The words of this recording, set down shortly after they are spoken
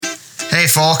Hey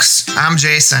folks, I'm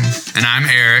Jason. And I'm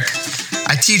Eric.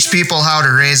 I teach people how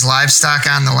to raise livestock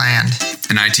on the land.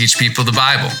 And I teach people the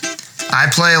Bible. I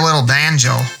play a little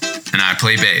banjo. And I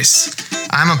play bass.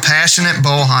 I'm a passionate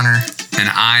bow hunter. And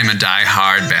I'm a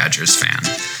die-hard Badgers fan.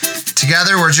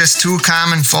 Together we're just two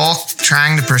common folk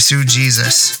trying to pursue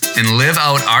Jesus. And live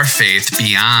out our faith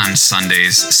beyond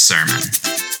Sunday's sermon.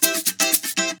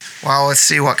 Well, let's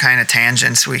see what kind of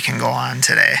tangents we can go on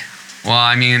today. Well,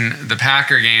 I mean, the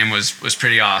Packer game was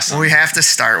pretty awesome. We have to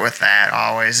start with that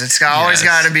always. It's always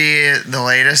got to be the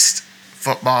latest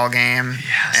football game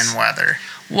and weather.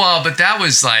 Well, but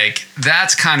that's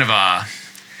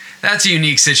a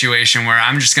unique situation where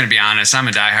I'm just going to be honest. I'm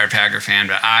a diehard Packer fan,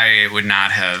 but I would not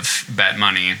have bet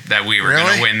money that we were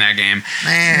going to win that game.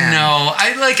 Man. No,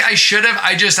 I should have.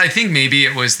 I think maybe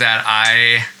it was that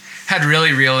I had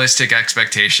really realistic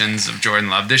expectations of Jordan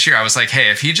Love this year. I was like, hey,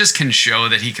 if he just can show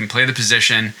that he can play the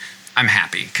position, I'm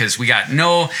happy, because we got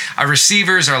our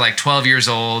receivers are like 12 years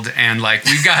old, and like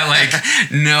we've got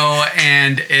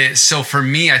so for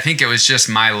me, I think it was just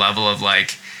my level of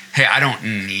like, hey, I don't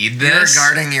need this. You're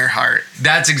guarding your heart.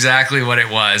 That's exactly what it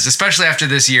was, especially after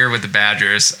this year with the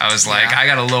Badgers. I was like, I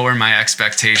got to lower my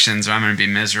expectations or I'm going to be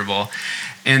miserable.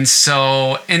 And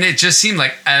it just seemed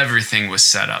like everything was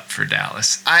set up for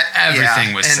Dallas.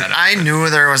 Everything was set up. I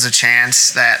knew there was a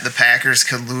chance that the Packers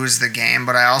could lose the game,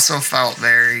 but I also felt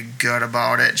very good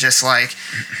about it. Just like,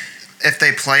 if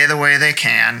they play the way they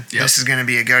can, this is going to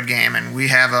be a good game, and we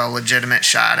have a legitimate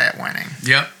shot at winning.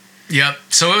 Yep.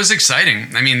 So it was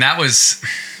exciting. I mean, that was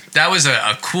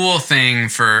a cool thing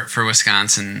for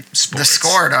Wisconsin sports. The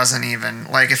score doesn't even,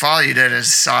 like, if all you did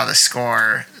is saw the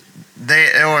score,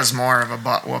 it was more of a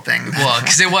butt whooping. Well,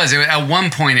 because at one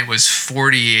point it was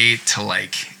 48 to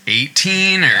like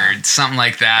 18 or something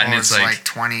like that, and it's like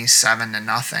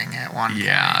 27-0 at one point.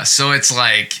 Yeah, so it's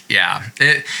like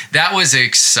that was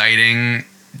exciting.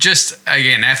 Just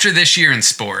again, after this year in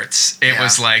sports, it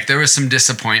was like there was some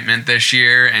disappointment this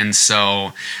year, and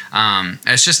so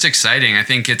it's just exciting. I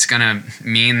think it's gonna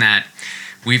mean that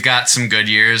we've got some good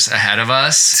years ahead of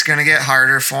us. It's going to get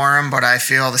harder for them, but I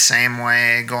feel the same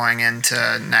way going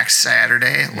into next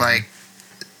Saturday. Mm-hmm. Like,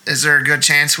 is there a good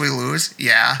chance we lose?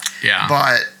 Yeah.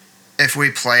 But if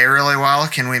we play really well,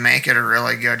 can we make it a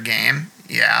really good game?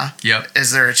 Yeah. Yep.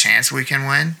 Is there a chance we can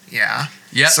win? Yeah.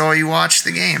 Yep. So you watch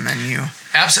the game and you...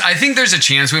 Absolutely. I think there's a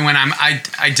chance we win.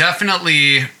 I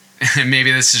definitely...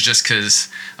 Maybe this is just because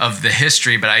of the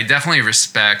history, but I definitely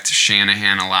respect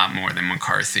Shanahan a lot more than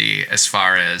McCarthy as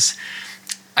far as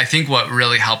I think what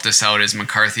really helped us out is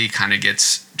McCarthy kind of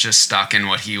gets just stuck in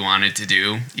what he wanted to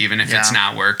do, even if it's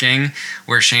not working,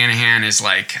 where Shanahan is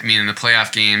like, I mean, in the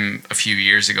playoff game a few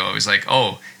years ago, it was like,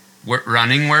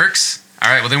 running works. All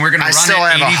right, well, then we're going to run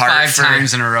it 85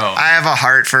 times in a row. I have a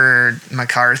heart for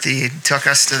McCarthy. He took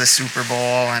us to the Super Bowl,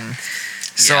 and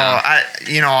so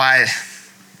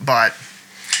but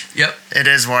it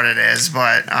is what it is.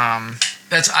 But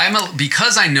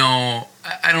because I know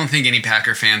I don't think any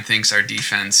Packer fan thinks our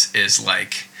defense is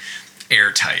like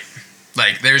airtight.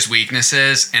 Like there's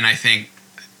weaknesses, and I think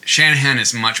Shanahan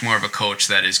is much more of a coach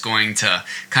that is going to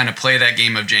kind of play that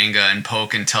game of Jenga and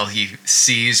poke until he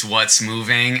sees what's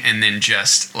moving, and then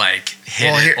just like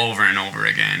hit it over and over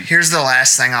again. Here's the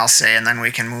last thing I'll say, and then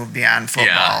we can move beyond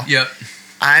football. Yeah. Yep.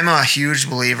 I'm a huge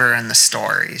believer in the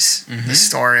stories, the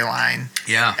storyline.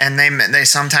 Yeah. And they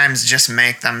sometimes just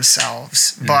make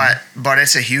themselves, but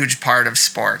it's a huge part of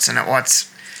sports, and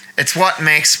it's what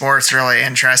makes sports really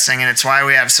interesting, and it's why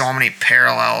we have so many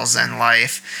parallels in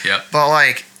life. Yep. But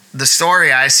like the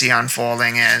story I see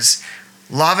unfolding is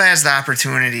Love has the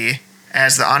opportunity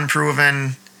as the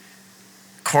unproven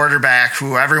quarterback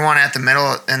who everyone in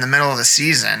the middle of the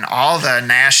season, all the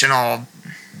national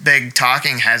big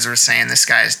talking heads were saying this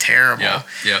guy is terrible.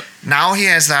 Yep. Now he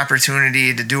has the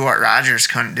opportunity to do what Rodgers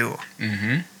couldn't do.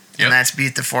 Mm-hmm. Yep. And that's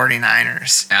beat the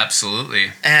 49ers.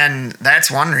 Absolutely. And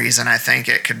that's one reason I think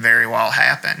it could very well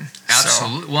happen.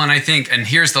 Absolutely. So. Well, and I think, and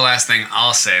here's the last thing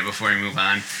I'll say before we move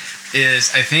on,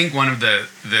 is I think one of the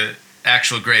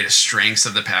actual greatest strengths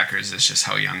of the Packers is just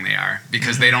how young they are,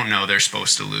 because they don't know they're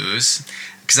supposed to lose.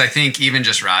 Because I think even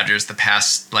just Rodgers, the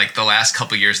last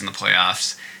couple years in the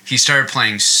playoffs, he started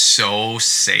playing so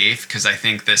safe, because I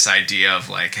think this idea of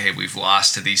like, hey, we've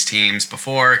lost to these teams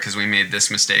before because we made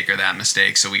this mistake or that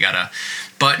mistake, so we got to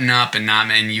button up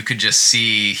and you could just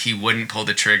see he wouldn't pull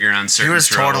the trigger on certain throws.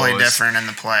 He was totally different in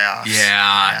the playoffs.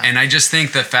 Yeah, and I just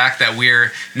think the fact that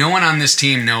no one on this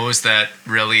team knows that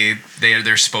really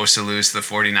they're supposed to lose to the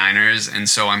 49ers, and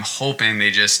so I'm hoping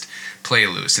they just play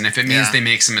loose. And if it means they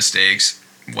make some mistakes,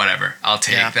 whatever, I'll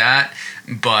take that.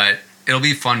 But it'll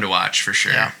be fun to watch for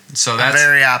sure. Yeah. So I'm that's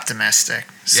very optimistic.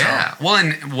 So. yeah. Well,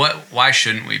 and why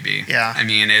shouldn't we be? Yeah. I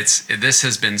mean, this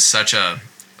has been such a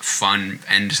fun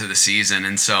end to the season,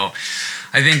 and so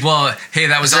I think, well, hey,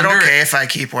 that was Is it okay if I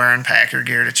keep wearing Packer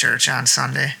gear to church on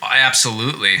Sunday?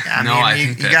 Absolutely. I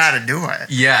think you got to do it.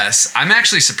 Yes, I'm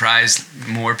actually surprised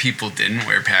more people didn't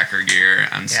wear Packer gear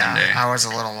on Sunday. I was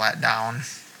a little let down.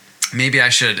 Maybe I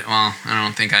should. Well, I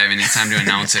don't think I have any time to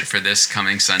announce it for this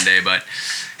coming Sunday, but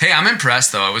hey, I'm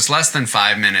impressed though. It was less than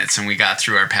 5 minutes and we got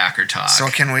through our Packer talk. So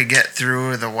can we get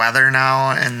through the weather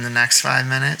now in the next 5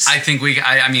 minutes? I think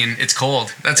I mean, it's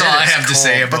cold. That's all I have to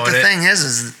say about it. But the thing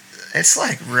is it's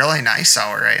like really nice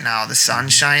out right now. The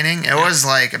sun's shining. It was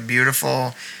like a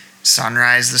beautiful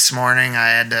sunrise this morning.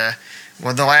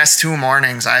 the last 2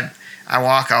 mornings, I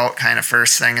walk out kind of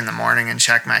first thing in the morning and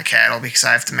check my cattle because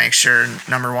I have to make sure,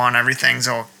 number one,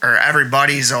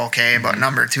 everybody's okay, but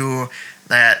number two,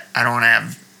 that I don't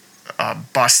have a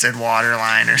busted water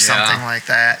line or something like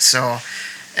that. So,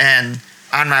 and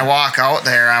on my walk out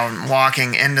there, I'm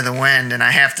walking into the wind and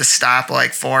I have to stop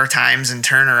like 4 times and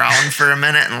turn around for a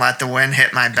minute and let the wind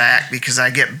hit my back because I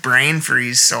get brain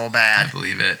freeze so bad. I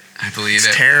believe it.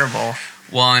 It's terrible.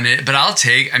 Well, but I'll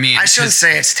take. I mean, I shouldn't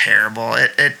say it's terrible.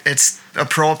 It's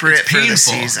appropriate for the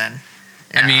season.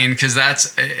 Yeah. I mean, because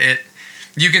that's it.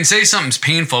 You can say something's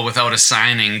painful without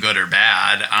assigning good or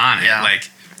bad on it. Yeah.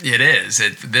 Like it is.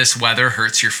 This weather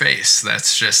hurts your face.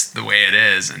 That's just the way it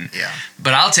is. And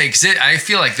but I'll take. I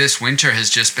feel like this winter has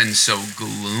just been so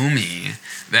gloomy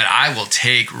that I will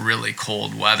take really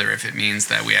cold weather if it means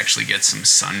that we actually get some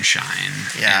sunshine.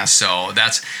 Yeah. And so I'm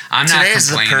not complaining. Today is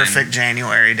the perfect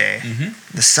January day.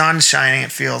 Mm-hmm. The sun's shining.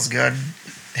 It feels good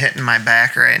hitting my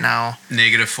back right now.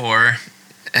 -4.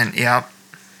 And yep.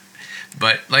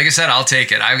 But like I said, I'll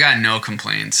take it. I've got no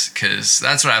complaints because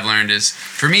that's what I've learned is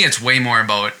for me, it's way more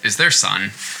about is there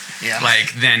sun? Yeah.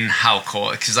 Like than how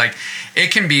cold. Because like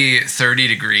it can be 30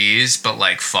 degrees, but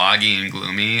like foggy and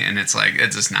gloomy. And it's like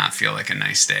it does not feel like a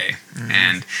nice day. Mm-hmm.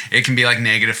 And it can be like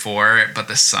 -4, but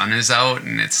the sun is out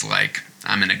and it's like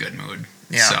I'm in a good mood.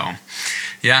 Yeah. So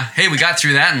yeah. Hey, we got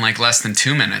through that in like less than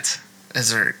 2 minutes. Is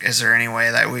there any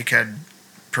way that we could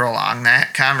prolong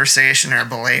that conversation or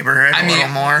belabor it a little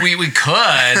more? We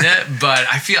could, but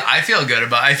I feel good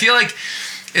about it. I feel like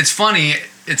it's funny.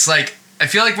 It's like I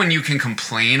feel like when you can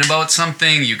complain about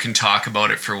something, you can talk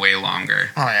about it for way longer.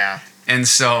 Oh yeah. And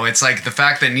so it's like the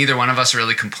fact that neither one of us are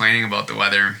really complaining about the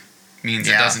weather means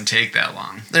it doesn't take that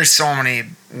long. There's so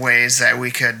many ways that we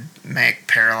could make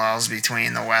parallels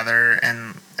between the weather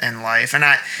and life. And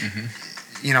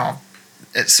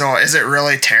so is it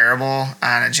really terrible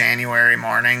on a January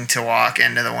morning to walk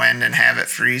into the wind and have it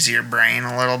freeze your brain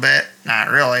a little bit? Not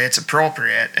really. It's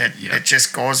appropriate. It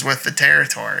just goes with the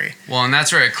territory. Well, and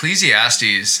that's where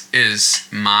Ecclesiastes is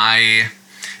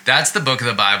that's the book of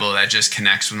the Bible that just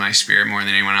connects with my spirit more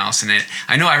than anyone else. And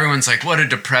I know everyone's like, what a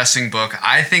depressing book.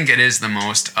 I think it is the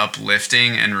most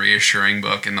uplifting and reassuring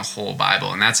book in the whole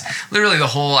Bible. And that's literally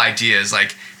the whole idea is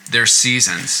like there's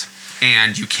seasons.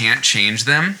 And you can't change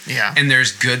them. Yeah. And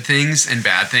there's good things and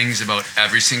bad things about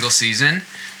every single season.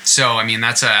 So, I mean,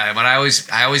 that's what I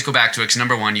always go back to it because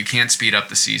number one, you can't speed up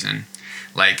the season.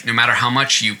 Like, no matter how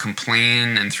much you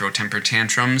complain and throw temper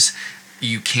tantrums,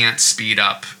 you can't speed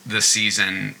up the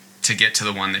season to get to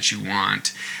the one that you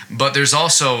want. But there's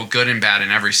also good and bad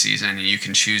in every season, and you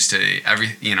can choose to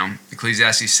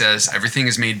Ecclesiastes says everything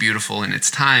is made beautiful in its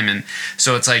time, and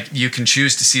so it's like you can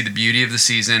choose to see the beauty of the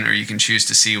season or you can choose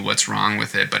to see what's wrong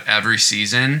with it, but every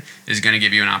season is going to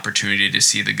give you an opportunity to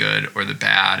see the good or the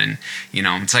bad. And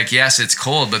it's like, yes, it's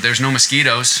cold, but there's no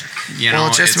mosquitoes. Well,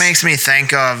 it just makes me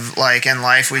think of like in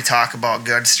life we talk about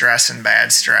good stress and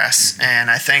bad stress, and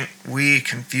I think we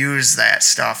confuse that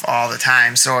stuff all the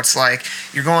time. So it's like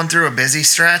you're going through a busy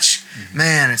stretch.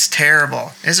 Man, it's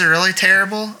terrible. Is it really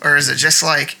terrible? Or is it just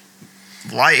like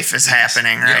life is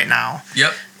happening right now?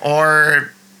 Yep.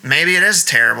 Or maybe it is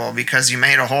terrible because you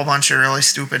made a whole bunch of really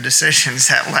stupid decisions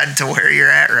that led to where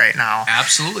you're at right now.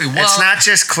 Absolutely. Well, it's not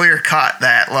just clear cut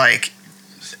that like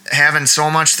having so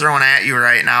much thrown at you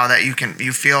right now that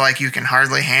you feel like you can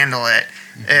hardly handle it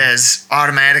is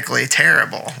automatically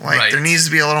terrible. Like there needs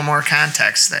to be a little more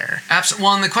context there. Absolutely.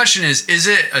 Well, and the question is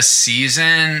it a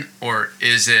season or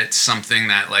is it something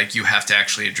that like you have to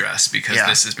actually address because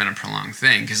this has been a prolonged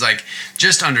thing? Because like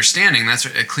just understanding that's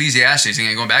what Ecclesiastes,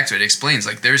 and going back to it, explains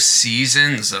like there's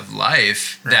seasons of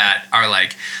life that are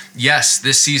like, yes,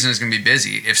 this season is going to be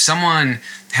busy. If someone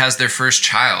has their first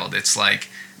child, it's like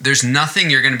there's nothing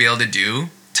you're going to be able to do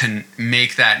to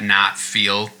make that not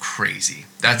feel crazy.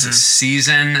 That's a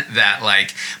season that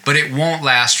but it won't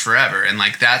last forever. And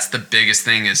that's the biggest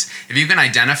thing is if you can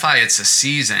identify it's a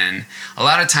season, a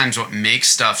lot of times what makes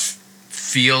stuff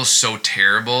feel so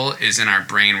terrible is in our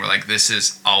brain we're this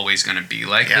is always going to be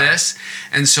this.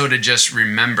 And so to just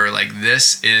remember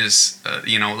this is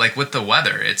with the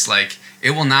weather, it's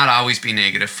it will not always be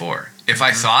 -4. If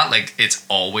I thought it's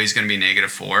always going to be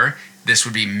 -4, this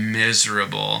would be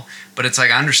miserable. But it's I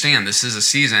understand this is a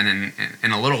season, and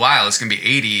in a little while it's going to be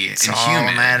 80 it's and all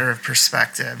humid. a matter of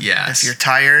perspective. Yes. If you're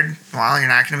tired, well, you're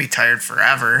not going to be tired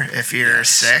forever. If you're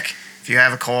sick, if you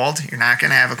have a cold, you're not going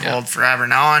to have a cold forever.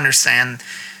 Now I understand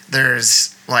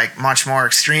there's much more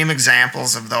extreme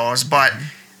examples of those, but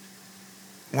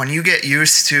when you get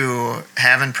used to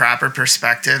having proper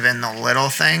perspective in the little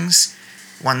things,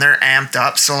 when they're amped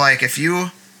up, so if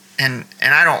you, and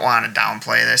I don't want to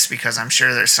downplay this because I'm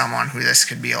sure there's someone who this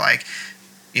could be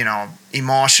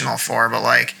emotional for,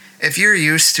 but if you're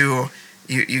used to,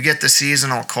 you get the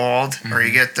seasonal cold or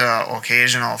you get the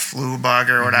occasional flu bug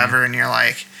or whatever, and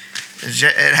you're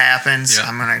it happens.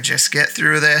 I'm going to just get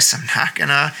through this. I'm not going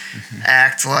to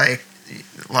act like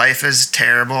life is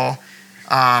terrible.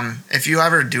 If you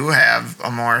ever do have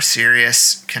a more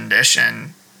serious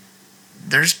condition,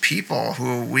 there's people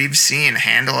who we've seen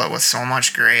handle it with so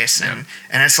much grace, and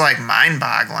it's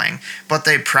mind-boggling. But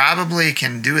they probably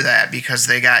can do that because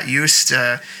they got used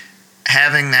to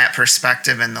having that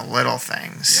perspective in the little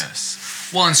things. Yes.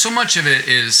 Well, and so much of it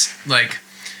is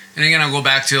and again, I'll go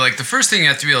back to the first thing you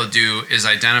have to be able to do is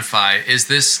identify, is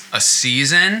this a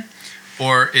season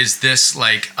or is this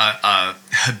a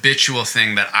habitual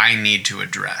thing that I need to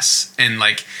address? And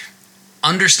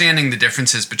understanding the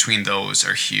differences between those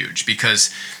are huge, because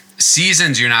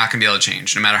seasons you're not going to be able to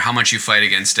change. No matter how much you fight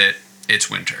against it, it's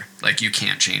winter. You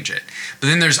can't change it. But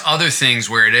then there's other things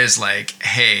where it is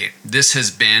hey, this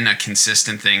has been a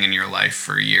consistent thing in your life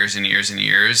for years and years and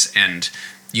years, and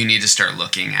you need to start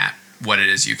looking at what it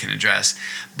is you can address.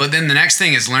 But then the next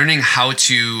thing is learning how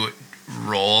to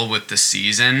roll with the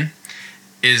season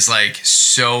is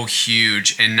so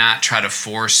huge, and not try to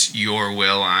force your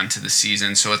will onto the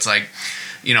season. So it's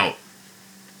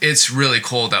it's really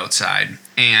cold outside,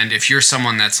 and if you're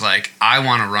someone that's I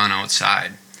want to run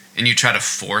outside, and you try to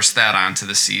force that onto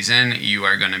the season, you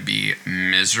are going to be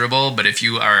miserable. But if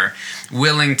you are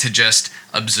willing to just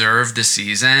observe the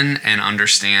season and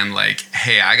understand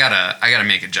hey, I gotta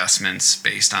make adjustments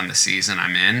based on the season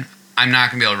I'm in. I'm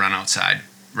not gonna be able to run outside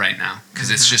right now because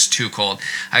it's just too cold.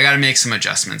 I got to make some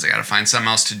adjustments. I got to find something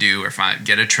else to do, or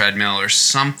get a treadmill or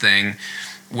something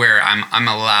where I'm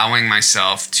allowing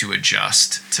myself to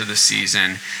adjust to the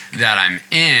season that I'm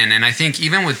in. And I think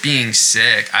even with being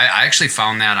sick, I actually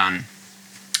found that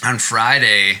on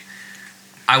Friday,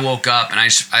 I woke up and I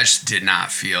just did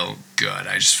not feel good.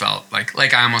 I just felt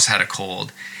like I almost had a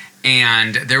cold.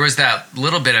 And there was that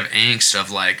little bit of angst of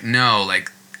no,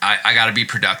 I got to be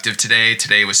productive today.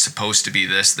 Today was supposed to be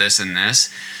this, and this.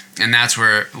 And that's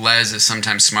where Les is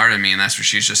sometimes smarter than me. And that's where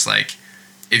she's just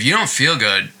if you don't feel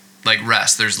good,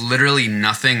 rest. There's literally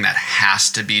nothing that has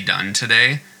to be done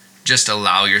today. Just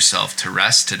allow yourself to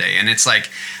rest today. And it's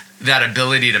that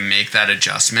ability to make that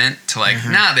adjustment to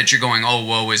not that you're going, oh,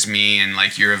 woe is me, and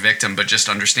you're a victim, but just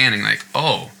understanding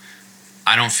oh,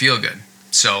 I don't feel good.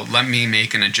 So let me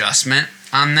make an adjustment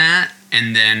on that.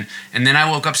 And then I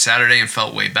woke up Saturday and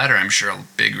felt way better. I'm sure a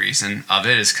big reason of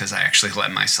it is because I actually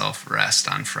let myself rest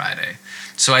on Friday.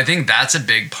 So I think that's a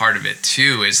big part of it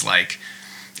too, is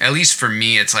at least for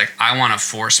me, it's I want to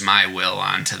force my will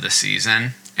onto the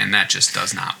season, and that just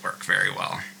does not work very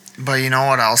well. But you know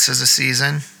what else is a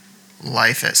season?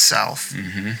 Life itself.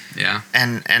 Yeah.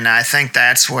 And I think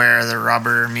that's where the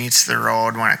rubber meets the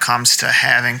road when it comes to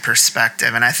having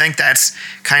perspective. And I think that's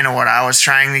kind of what I was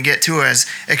trying to get to, is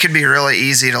it could be really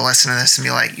easy to listen to this and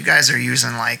be you guys are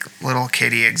using little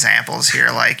kiddie examples here,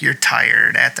 you're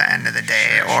tired at the end of the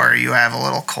day, or you have a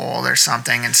little cold or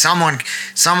something, and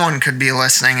someone could be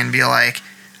listening and be I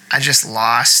just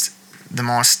lost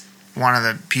one of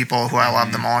the people who I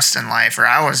love the most in life, or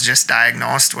I was just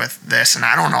diagnosed with this and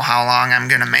I don't know how long I'm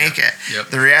going to make it. Yep.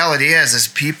 The reality is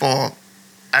people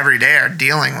every day are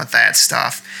dealing with that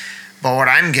stuff. But what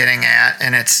I'm getting at,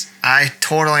 and I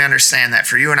totally understand that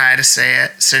for you and I to say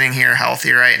it sitting here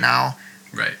healthy right now,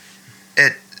 right?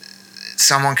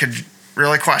 Someone could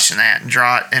really question that and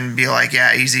draw it and be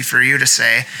yeah, easy for you to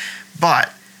say.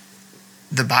 But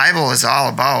the Bible is all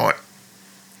about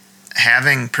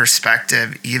having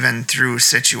perspective even through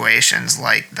situations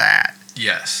like that.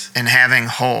 Yes. And having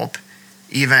hope,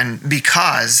 even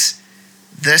because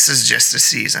this is just a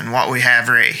season. What we have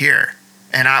right here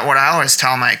And what I always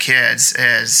tell my kids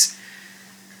is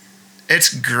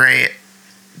it's great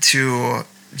to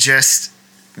just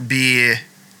be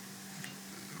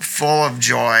full of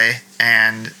joy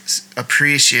and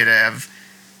appreciative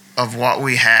of what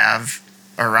we have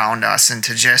around us, and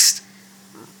to just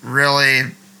really,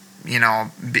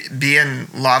 be in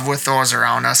love with those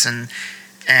around us,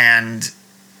 and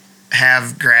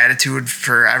have gratitude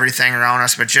for everything around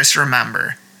us. But just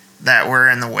remember that we're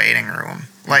in the waiting room.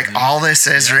 Like, all this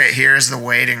is right here is the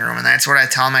waiting room. And that's what I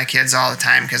tell my kids all the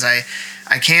time, because I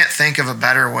can't think of a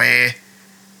better way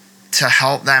to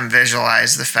help them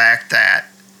visualize the fact that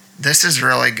this is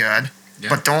really good. Yeah.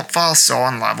 But don't fall so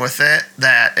in love with it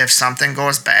that if something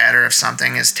goes bad or if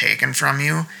something is taken from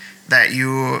you, that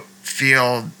you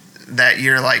feel that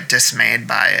you're like dismayed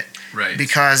by it. Right.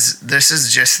 Because this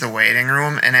is just the waiting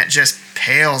room, and it just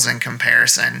pales in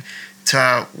comparison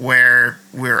to where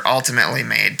we're ultimately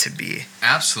made to be.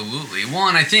 Absolutely. Well,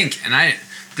 and I think, and I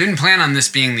didn't plan on this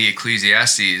being the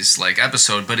Ecclesiastes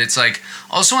episode, but it's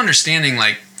also understanding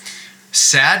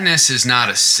sadness is not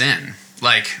a sin.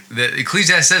 The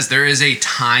Ecclesiastes says there is a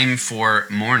time for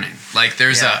mourning.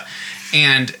 There's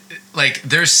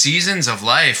there's seasons of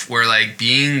life where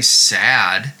being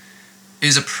sad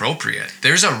is appropriate.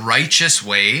 There's a righteous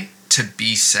way to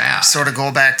be sad. So to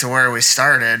go back to where we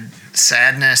started,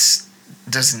 sadness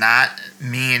does not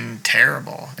mean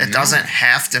terrible. It doesn't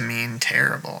have to mean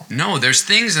terrible. No, there's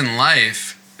things in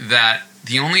life that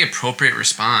the only appropriate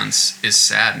response is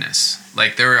sadness.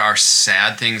 There are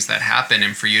sad things that happen,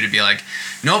 and for you to be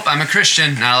nope, I'm a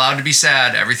Christian, not allowed to be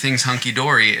sad, everything's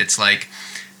hunky-dory, it's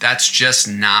that's just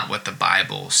not what the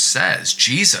Bible says.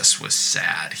 Jesus was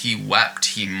sad. He wept.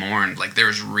 He mourned.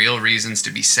 There's real reasons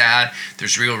to be sad.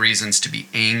 There's real reasons to be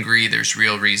angry. There's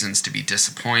real reasons to be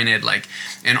disappointed.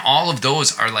 And all of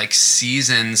those are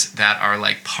seasons that are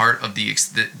part of the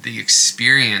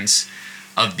experience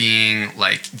of being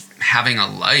having a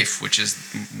life, which is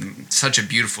such a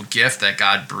beautiful gift that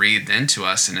God breathed into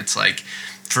us. And it's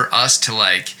for us to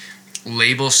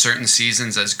label certain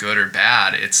seasons as good or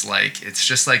bad, it's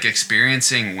just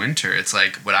experiencing winter. It's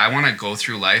would I want to go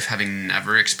through life having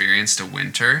never experienced a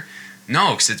winter?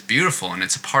 No, because it's beautiful and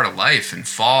it's a part of life, and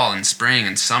fall and spring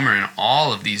and summer and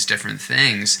all of these different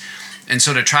things. And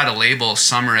so to try to label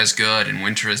summer as good and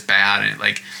winter as bad, and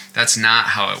that's not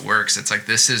how it works. It's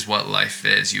this is what life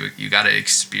is. You got to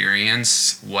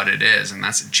experience what it is, and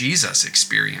that's Jesus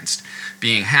experienced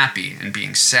being happy and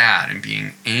being sad and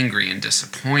being angry and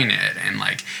disappointed and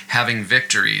having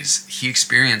victories. He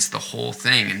experienced the whole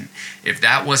thing, and if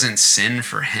that wasn't sin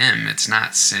for him, it's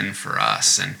not sin for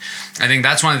us. And I think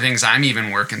that's one of the things I'm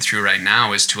even working through right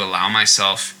now, is to allow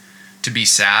myself to be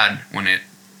sad when it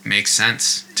makes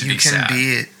sense to be sad. You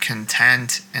can be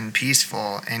content and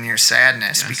peaceful in your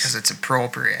sadness, because it's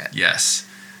appropriate. Yes.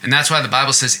 And that's why the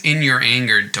Bible says, in your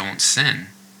anger, don't sin.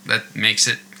 That makes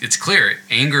it's clear.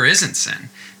 Anger isn't sin.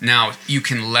 Now, you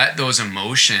can let those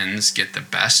emotions get the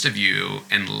best of you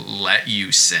and let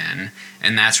you sin,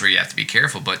 and that's where you have to be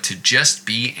careful. But to just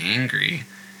be angry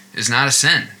is not a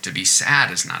sin. To be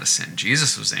sad is not a sin.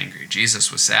 Jesus was angry.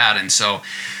 Jesus was sad. And so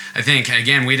I think,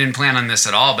 again, we didn't plan on this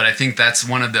at all, but I think that's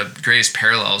one of the greatest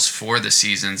parallels for the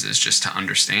seasons, is just to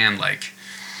understand,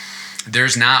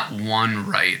 there's not one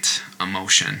right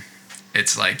emotion.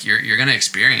 It's you're going to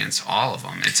experience all of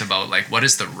them. It's about what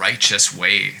is the righteous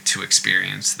way to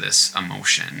experience this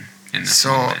emotion in this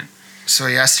moment. So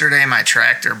yesterday my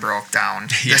tractor broke down.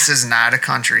 Yeah. This is not a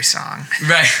country song.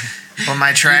 Right. But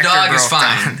my tractor broke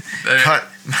down.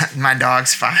 But my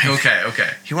dog's fine. Okay.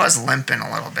 He was limping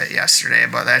a little bit yesterday,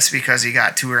 but that's because he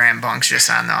got too rambunctious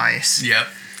on the ice. Yep.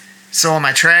 So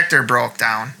my tractor broke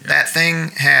down. Yep. That thing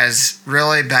has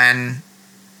really been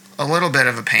a little bit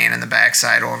of a pain in the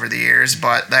backside over the years,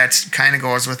 but that kind of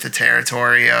goes with the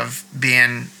territory of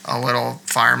being a little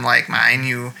farm like mine.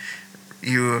 You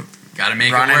gotta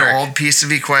make run it work. An old piece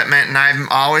of equipment, and I'm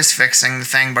always fixing the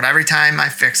thing, but every time I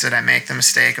fix it, I make the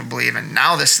mistake of believing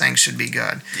now this thing should be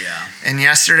good. Yeah. And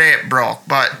yesterday it broke,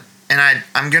 and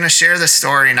I'm gonna share the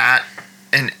story not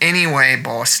in any way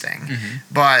boasting,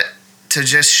 but to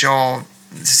just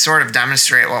sort of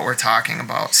demonstrate what we're talking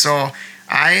about. So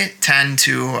I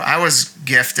was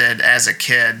gifted as a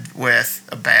kid with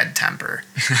a bad temper.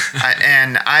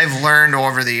 And I've learned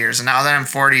over the years, and now that I'm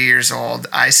 40 years old,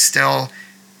 I still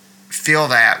feel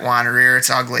that want to rear its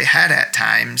ugly head at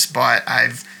times, but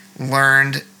I've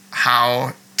learned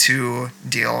how to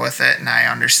deal with it, and I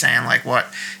understand what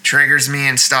triggers me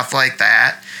and stuff like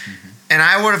that. And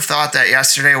I would have thought that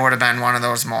yesterday would have been one of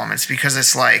those moments, because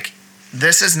it's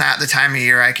this is not the time of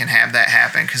year I can have that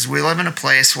happen, because we live in a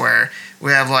place where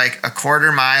we have a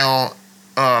quarter mile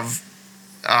of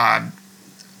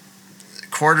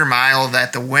quarter mile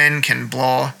that the wind can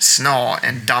blow snow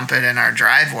and dump it in our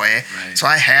driveway. Right. So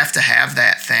I have to have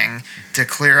that thing to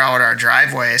clear out our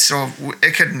driveway. So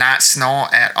it could not snow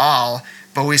at all,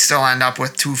 but we still end up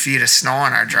with 2 feet of snow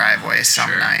in our driveway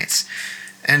some nights.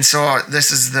 And so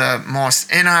this is the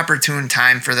most inopportune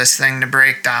time for this thing to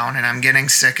break down, and I'm getting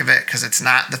sick of it because it's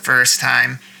not the first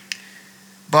time.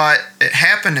 But it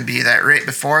happened to be that right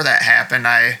before that happened,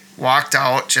 I walked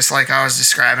out, just like I was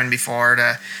describing before,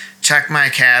 to check my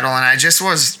cattle, and I just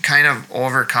was kind of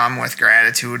overcome with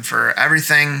gratitude for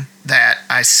everything that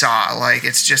I saw. Like,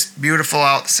 it's just beautiful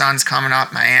out, the sun's coming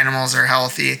up, my animals are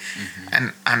healthy,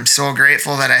 and I'm so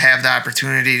grateful that I have the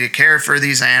opportunity to care for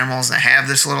these animals and have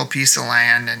this little piece of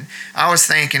land. And I was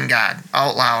thanking God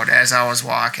out loud as I was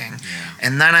walking.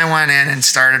 And then I went in and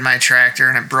started my tractor,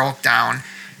 and it broke down,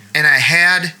 and I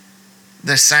had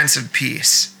the sense of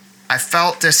peace. I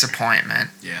felt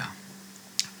disappointment.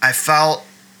 I felt,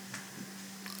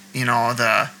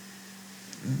 the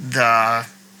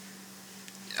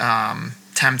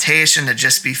temptation to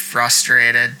just be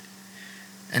frustrated,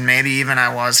 and maybe even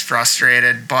I was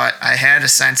frustrated, but I had a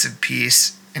sense of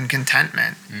peace and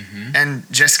contentment, and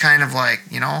just kind of like,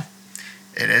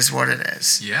 it is what it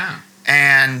is.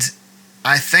 And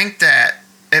I think that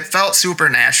it felt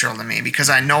supernatural to me because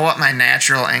I know what my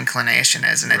natural inclination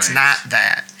is, and it's not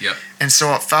that. And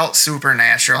so it felt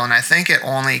supernatural, and I think it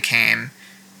only came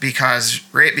because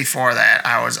right before that,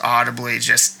 I was audibly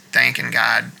just thanking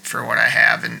God for what I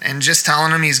have and just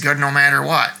telling him he's good no matter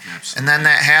what. And then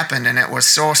that happened, and it was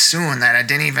so soon that I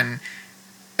didn't even,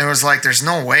 it was like there's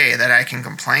no way that I can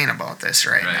complain about this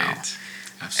right now.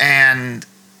 And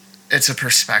it's a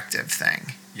perspective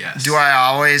thing. Do I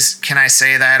always, can I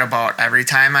say that about every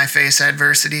time I face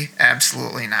adversity?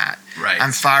 Absolutely not.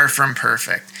 I'm far from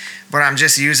perfect. But I'm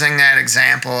just using that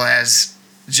example as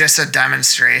just a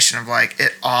demonstration of like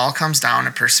it all comes down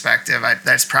to perspective.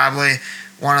 That's probably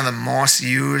one of the most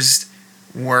used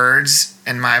words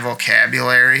in my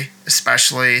vocabulary,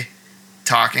 especially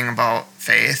talking about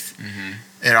faith.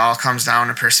 It all comes down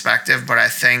to perspective, but I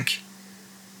think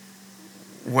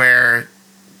what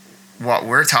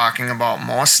we're talking about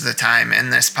most of the time in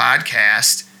this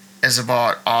podcast is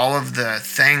about all of the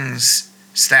things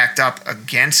stacked up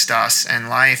against us in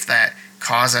life that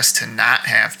cause us to not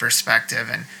have perspective,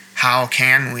 and how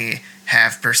can we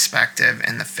have perspective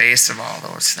in the face of all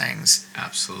those things.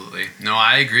 Absolutely. No,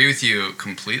 I agree with you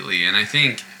completely. And I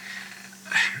think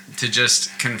to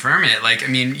just confirm it,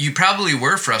 you probably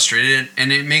were frustrated,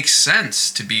 and it makes sense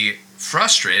to be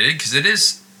frustrated because it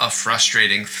is a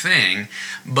frustrating thing,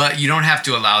 but you don't have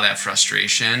to allow that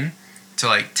frustration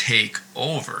to take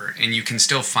over, and you can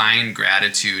still find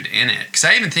gratitude in it. Because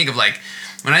I even think of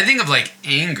when I think of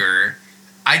anger,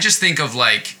 I just think of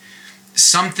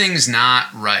something's not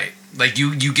right.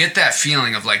 You get that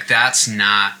feeling of that's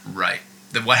not right.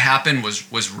 That what happened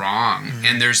was wrong,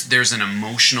 and there's an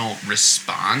emotional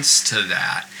response to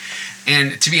that.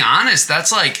 And to be honest,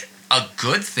 that's a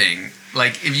good thing.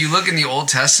 If you look in the Old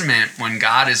Testament, when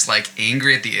God is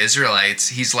angry at the Israelites,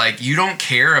 he's you don't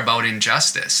care about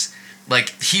injustice.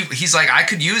 He's I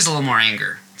could use a little more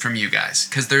anger from you guys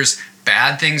because there's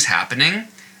bad things happening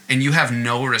and you have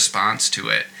no response to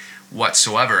it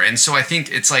whatsoever. And so I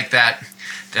think it's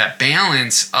that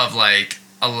balance of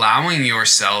allowing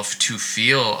yourself to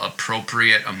feel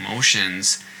appropriate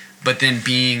emotions, but then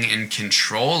being in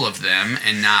control of them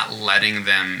and not letting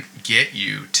them get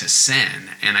you to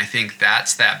sin. And I think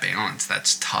that's that balance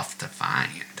that's tough to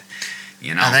find.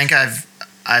 I think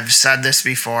I've said this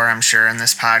before, I'm sure, in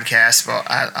this podcast, but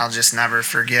I'll just never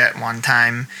forget one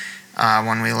time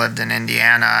when we lived in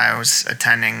Indiana. I was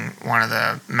attending one of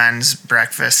the men's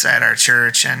breakfasts at our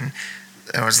church, and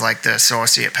it was the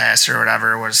associate pastor or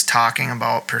whatever was talking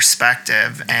about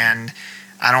perspective, and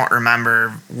I don't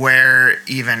remember where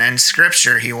even in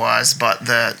scripture he was, but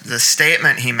the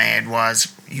statement he made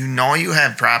was, you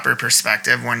have proper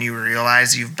perspective when you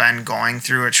realize you've been going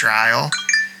through a trial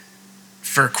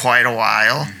for quite a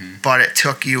while, but it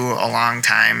took you a long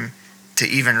time to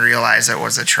even realize it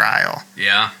was a trial.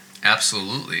 Yeah,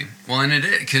 absolutely. Well, and it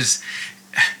is, because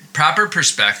proper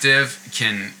perspective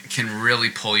can really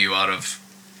pull you out of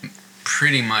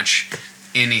pretty much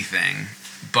anything,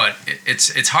 but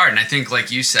it's hard. And I think,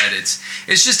 like you said, it's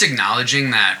just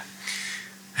acknowledging that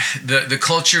the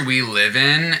culture we live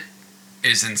in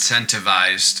is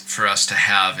incentivized for us to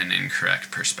have an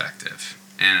incorrect perspective.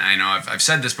 And I know I've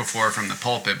said this before from the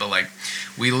pulpit, but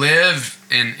we live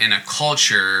in a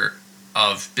culture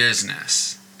of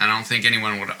business. I don't think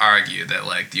anyone would argue that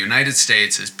like the United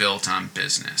States is built on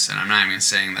business. And I'm not even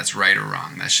saying that's right or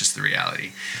wrong. That's just the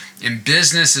reality. And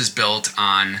business is built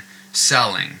on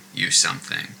selling you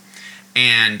something.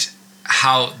 And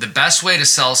how the best way to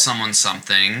sell someone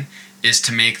something is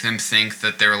to make them think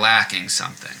that they're lacking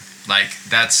something. Like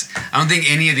I don't think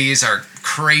any of these are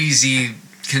crazy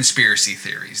conspiracy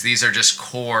theories. These are just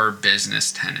core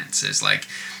business tenets. Is like,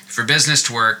 for business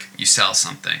to work, you sell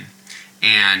something.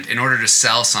 And in order to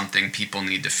sell something, people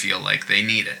need to feel like they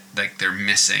need it, like they're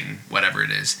missing whatever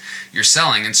it is you're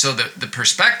selling. And so the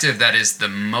perspective that is the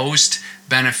most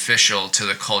beneficial to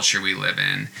the culture we live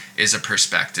in is a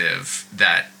perspective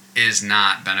that is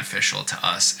not beneficial to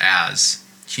us as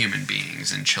human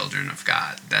beings and children of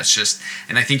God. That's just,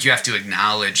 and I think you have to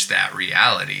acknowledge that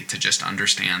reality to just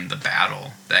understand the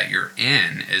battle that you're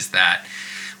in, is that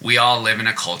we all live in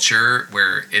a culture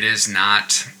where it is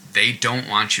not, they don't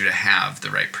want you to have the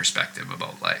right perspective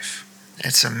about life.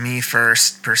 It's a me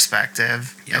first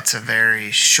perspective. Yep. It's a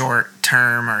very short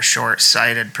term or short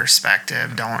sighted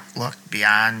perspective. Don't look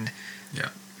beyond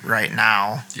right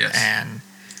now. Yes. And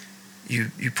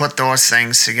you put those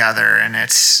things together, and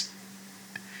it's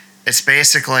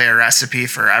basically a recipe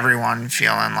for everyone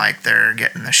feeling like they're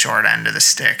getting the short end of the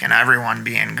stick, and everyone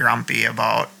being grumpy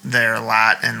about their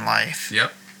lot in life.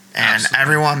 Yep. And Absolutely.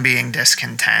 everyone being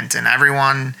discontent, and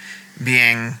everyone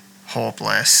being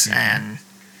hopeless, and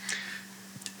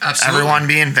Absolutely. everyone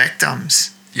being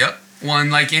victims. Yep.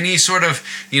 One, like any sort of,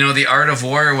 the art of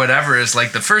war or whatever, is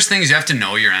like the first thing is you have to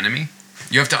know your enemy.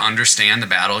 You have to understand the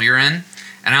battle you're in.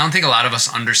 And I don't think a lot of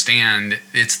us understand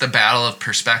it's the battle of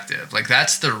perspective. Like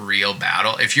that's the real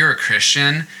battle. If you're a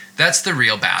Christian, that's the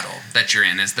real battle that you're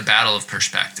in, is the battle of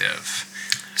perspective.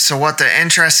 So what the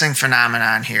interesting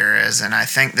phenomenon here is, and I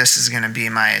think this is going to be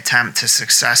my attempt to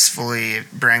successfully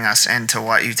bring us into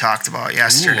what you talked about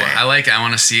yesterday. Ooh, I like it. I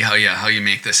want to see how you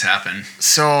make this happen.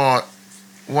 So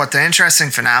what the interesting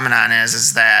phenomenon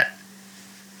is that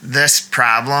this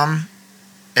problem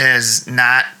is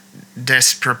not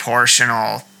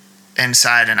disproportional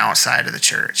inside and outside of the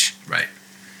church. Right.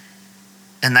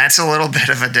 And that's a little bit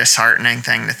of a disheartening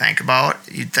thing to think about.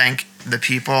 You'd think the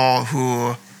people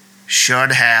who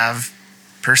should have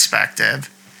perspective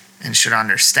and should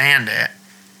understand it,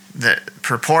 that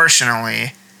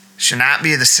proportionally should not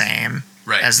be the same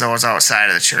as those outside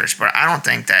of the church. But I don't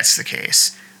think that's the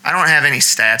case. I don't have any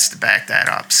stats to back that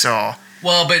up. So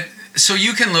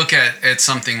you can look at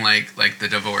something like the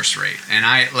divorce rate, and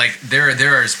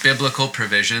there is biblical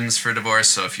provisions for divorce.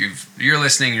 So if you're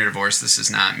listening, you're divorced, this is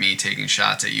not me taking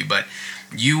shots at you, but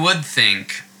you would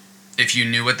think, if you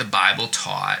knew what the Bible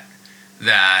taught,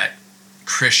 that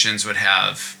Christians would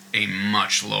have a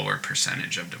much lower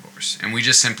percentage of divorce. And we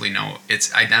just simply know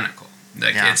it's identical.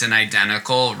 It's an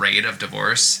identical rate of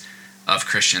divorce of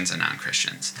Christians and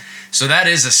non-Christians. So that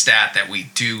is a stat that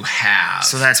we do have.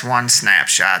 So that's one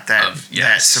snapshot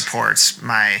that supports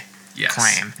my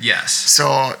claim. Yes.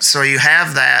 So you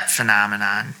have that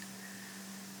phenomenon.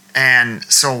 And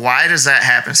so why does that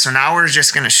happen? So now we're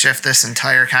just going to shift this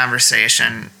entire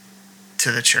conversation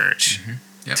to the church,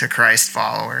 to Christ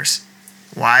followers.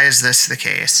 Why is this the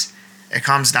case? It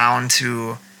comes down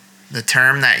to the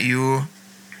term that you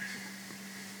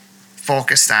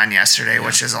focused on yesterday,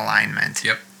 which is alignment.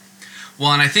 Yep.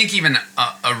 Well, and I think even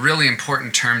a really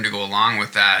important term to go along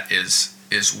with that is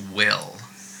will,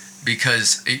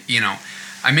 because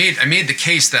I made the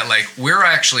case that like we're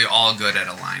actually all good at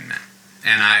alignment,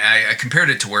 and I compared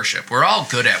it to worship. We're all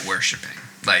good at worshiping.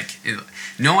 Like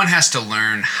no one has to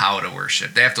learn how to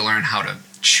worship; they have to learn how to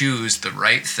choose the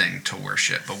right thing to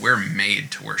worship. But we're made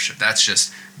to worship. That's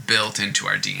just built into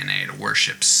our DNA to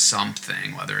worship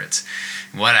something, whether it's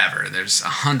whatever. There's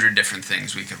 100 different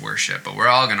things we could worship, but we're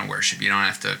all going to worship. You don't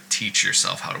have to teach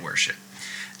yourself how to worship.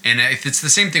 And if it's the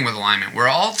same thing with alignment, we're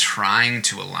all trying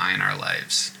to align our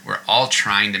lives. We're all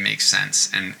trying to make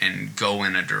sense and go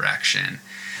in a direction.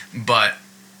 But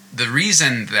the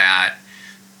reason that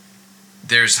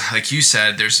there's, like you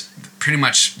said, there's pretty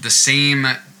much the same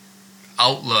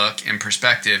outlook and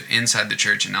perspective inside the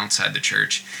church and outside the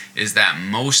church is that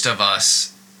most of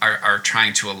us are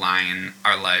trying to align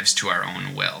our lives to our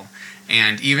own will.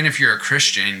 And even if you're a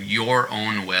Christian, your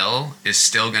own will is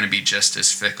still going to be just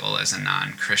as fickle as a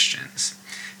non-Christian's.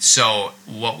 So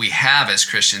what we have as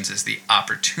Christians is the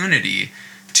opportunity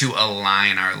to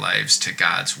align our lives to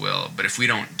God's will. But if we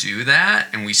don't do that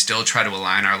and we still try to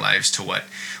align our lives to what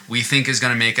we think is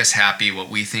going to make us happy, what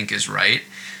we think is right,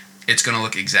 it's going to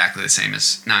look exactly the same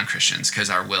as non-Christians, because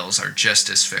our wills are just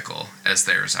as fickle as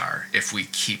theirs are if we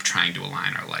keep trying to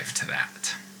align our life to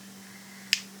that.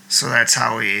 So that's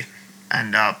how we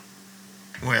end up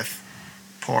with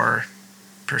poor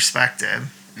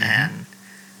perspective and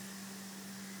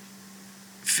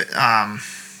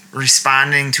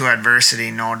responding to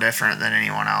adversity no different than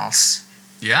anyone else.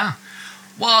 Yeah.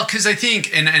 Well, because I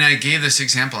think, and I gave this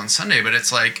example on Sunday, but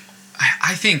it's like,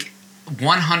 I think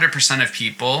 100% of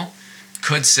people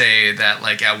could say that,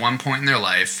 like, at one point in their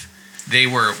life, they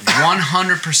were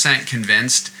 100%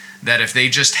 convinced that if they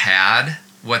just had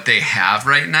what they have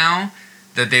right now,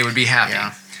 that they would be happy.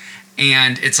 Yeah.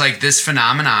 And it's like this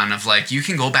phenomenon of, like, you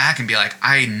can go back and be like,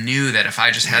 I knew that if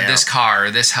I just had this car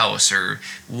or this house or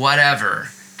whatever,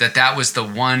 that was the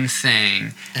one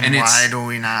thing. And why do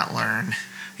we not learn?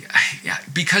 Yeah,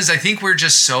 because I think we're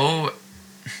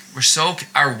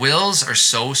our wills are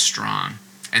so strong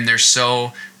and they're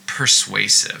so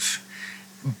persuasive,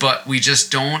 but we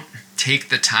just don't take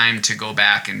the time to go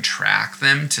back and track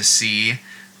them to see,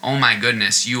 oh my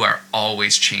goodness, you are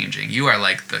always changing. You are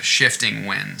like the shifting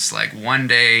winds. Like one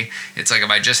day it's like, if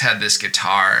I just had this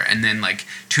guitar, and then like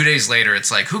 2 days later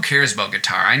it's like, who cares about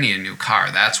guitar? I need a new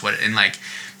car. That's what, and like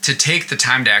to take the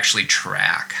time to actually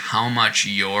track how much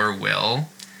your will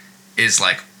is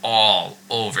like all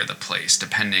over the place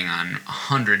depending on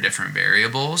 100 different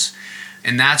variables.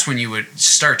 And that's when you would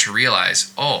start to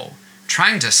realize, oh,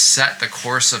 trying to set the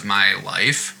course of my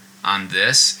life on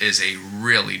this is a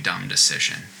really dumb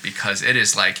decision, because it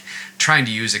is like trying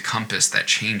to use a compass that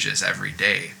changes every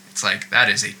day. It's like, that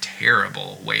is a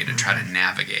terrible way to try to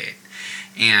navigate.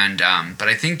 And but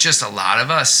I think just a lot of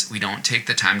us, we don't take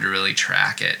the time to really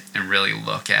track it and really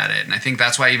look at it. And I think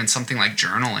that's why even something like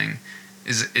journaling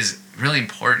is really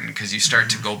important, because you start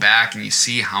to go back and you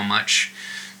see how much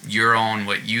your own,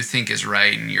 what you think is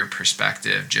right and your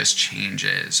perspective just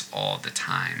changes all the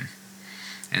time.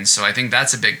 And so I think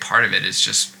that's a big part of it, is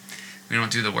just we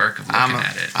don't do the work of looking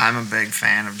at it. I'm a big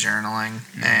fan of journaling,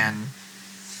 and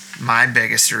my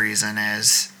biggest reason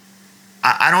is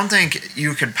I don't think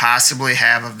you could possibly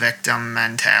have a victim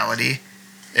mentality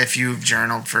if you've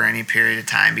journaled for any period of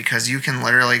time, because you can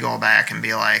literally go back and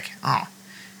be like, oh,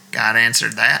 God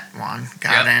answered that one.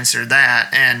 God answered that.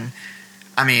 And,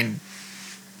 I mean,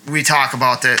 we talk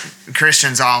about that.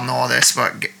 Christians all know this,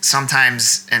 but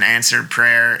sometimes an answered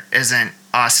prayer isn't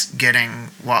us getting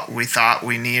what we thought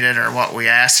we needed or what we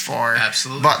asked for.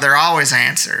 Absolutely. But they're always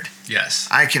answered. Yes.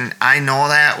 I know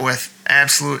that with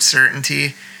absolute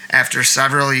certainty after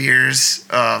several years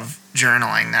of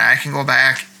journaling, that I can go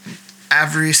back,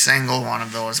 every single one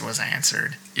of those was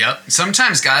answered. Yep.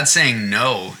 Sometimes God saying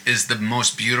no is the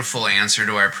most beautiful answer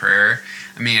to our prayer.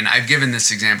 I mean, I've given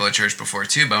this example at church before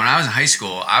too, but when I was in high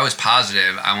school, I was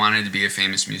positive I wanted to be a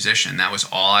famous musician. That was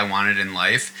all I wanted in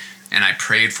life. And I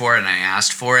prayed for it and I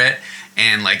asked for it.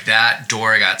 And like that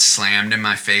door got slammed in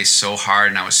my face so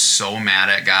hard, and I was so mad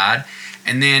at God.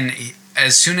 And then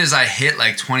as soon as I hit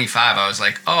like 25, I was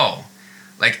like, oh,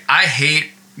 like I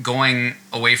hate going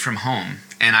away from home,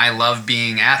 and I love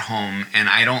being at home, and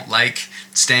I don't like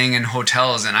staying in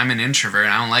hotels, and I'm an introvert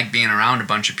and I don't like being around a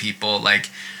bunch of people. Like,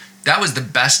 that was the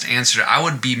best answer. I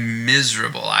would be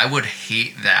miserable. I would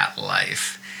hate that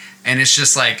life. And it's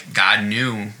just like God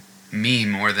knew me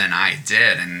more than I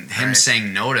did, and him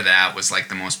saying no to that was like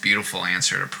the most beautiful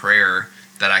answer to prayer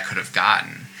that I could have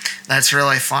gotten. That's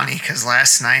really funny, because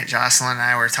last night Jocelyn and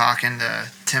I were talking to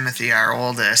Timothy, our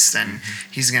oldest, and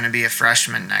he's going to be a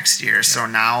freshman next year. So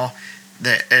now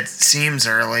it seems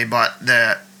early, but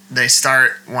they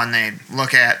start, when they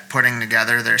look at putting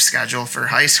together their schedule for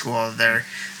high school, they're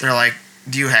like,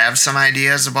 do you have some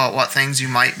ideas about what things you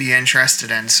might be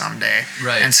interested in someday?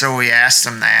 Right. And so we asked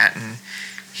him that, and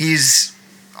he's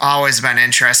always been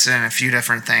interested in a few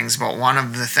different things, but one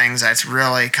of the things that's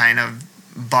really kind of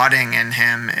budding in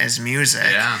him is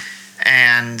music. Yeah.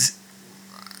 And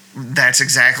that's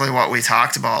exactly what we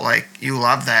talked about. Like, you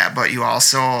love that, but you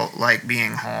also like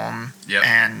being home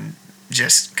and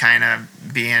just kind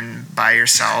of being by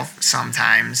yourself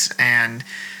sometimes. And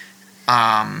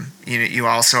you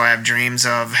also have dreams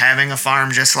of having a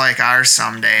farm just like ours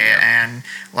someday. And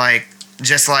like,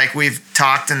 just like we've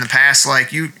talked in the past,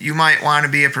 like you might want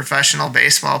to be a professional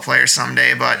baseball player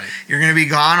someday, but you're going to be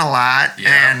gone a lot.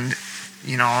 And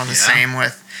the same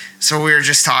with, so we were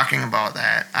just talking about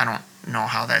that. I don't know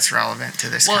how that's relevant to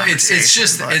this conversation. It's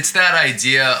just, it's that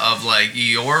idea of like,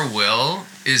 your will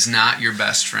is not your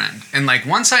best friend. And like,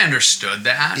 once I understood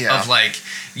that, of like,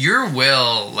 your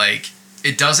will, like,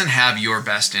 it doesn't have your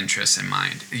best interests in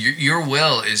mind. Your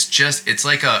will is just, it's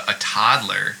like a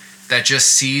toddler that just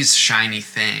sees shiny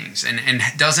things and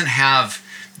doesn't have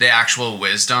the actual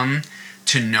wisdom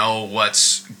to know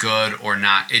what's good or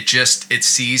not. It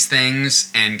sees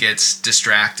things and gets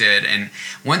distracted. And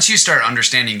once you start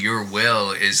understanding your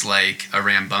will is like a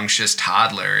rambunctious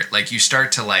toddler, like you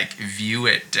start to like view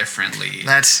it differently.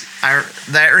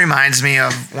 That reminds me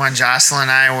of when Jocelyn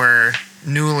and I were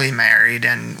newly married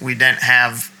and we didn't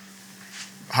have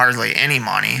hardly any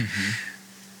money.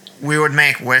 We would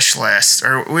make wish lists,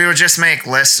 or we would just make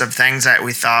lists of things that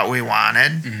we thought we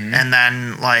wanted. And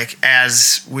then like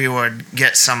as we would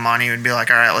get some money, we'd be like,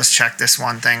 all right, let's check this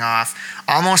one thing off.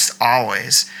 Almost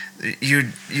always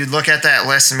you'd look at that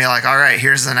list and be like, all right,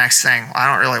 here's the next thing. I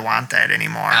don't really want that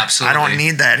anymore. Absolutely. I don't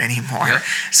need that anymore. Yep.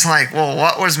 It's like, well,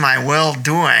 what was my will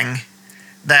doing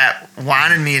that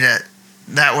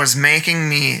was making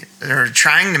me, or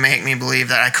trying to make me believe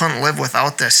that I couldn't live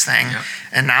without this thing? Yep.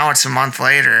 And now it's a month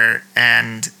later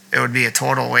and it would be a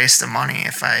total waste of money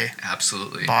if I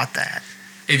bought that.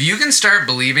 If you can start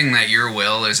believing that your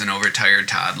will is an overtired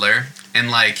toddler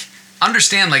and like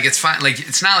understand, like it's fine, like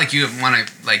it's not like you want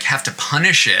to like have to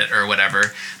punish it or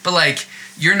whatever, but like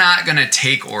you're not going to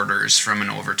take orders from an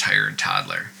overtired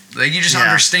toddler. Like you just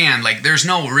understand, like there's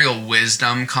no real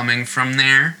wisdom coming from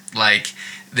there. Like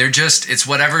it's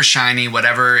whatever's shiny,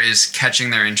 whatever is catching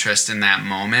their interest in that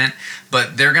moment.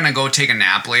 But they're going to go take a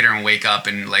nap later and wake up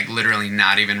and like literally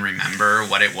not even remember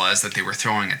what it was that they were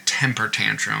throwing a temper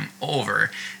tantrum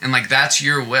over. And like that's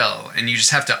your will. And you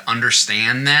just have to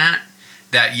understand that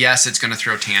yes, it's going to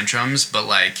throw tantrums, but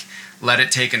like let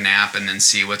it take a nap and then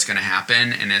see what's going to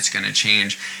happen and it's going to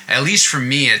change. At least for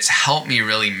me, it's helped me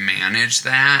really manage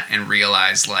that and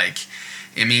realize like,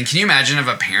 I mean, can you imagine if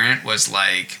a parent was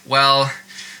like, well,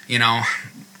 you know,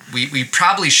 we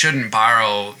probably shouldn't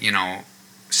borrow, you know,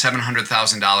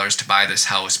 $700,000 to buy this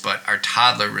house, but our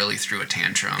toddler really threw a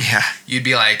tantrum. Yeah. You'd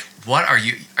be like, what are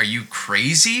you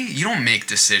crazy? You don't make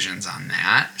decisions on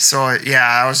that. So,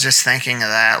 yeah, I was just thinking of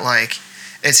that. Like,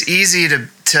 it's easy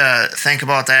to think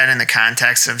about that in the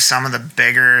context of some of the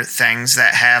bigger things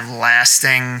that have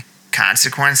lasting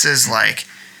consequences, like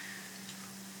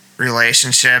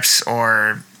relationships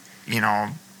or, you know,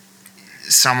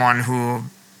 someone who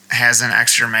has an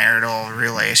extramarital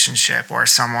relationship or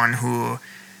someone who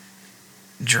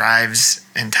drives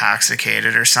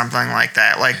intoxicated or something like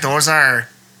that. Like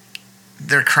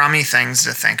they're crummy things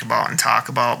to think about and talk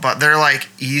about, but they're like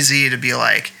easy to be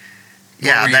like,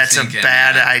 yeah, that's a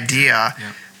bad idea.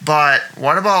 Yep. But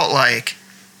what about like,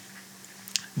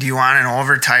 do you want an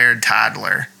overtired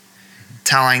toddler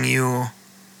telling you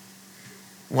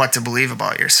what to believe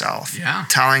about yourself? Yeah.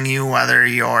 Telling you whether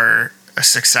you're a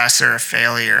success or a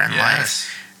failure in life,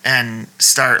 and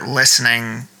start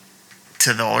listening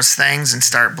to those things and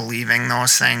start believing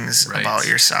those things about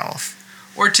yourself.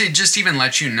 Or to just even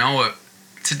let you know,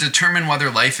 to determine whether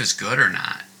life is good or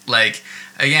not. Like,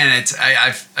 again,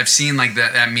 I've seen like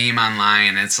that meme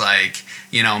online. It's like,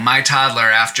 you know, my toddler,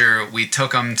 after we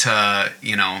took him to,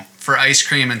 you know, for ice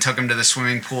cream and took him to the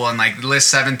swimming pool and like list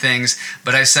 7 things,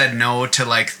 but I said no to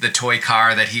like the toy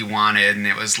car that he wanted, and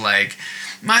it was like,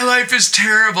 my life is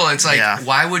terrible. It's like,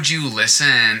 why would you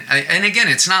listen? And again,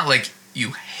 it's not like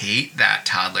you hate that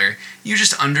toddler. You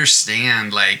just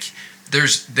understand like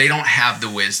they don't have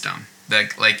the wisdom.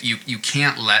 That like you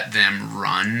can't let them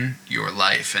run your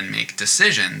life and make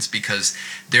decisions because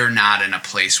they're not in a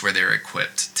place where they're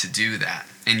equipped to do that.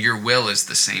 And your will is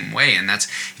the same way. And that's,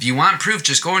 if you want proof,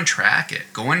 just go and track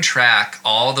it. Go and track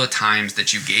all the times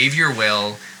that you gave your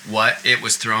will what it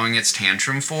was throwing its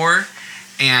tantrum for,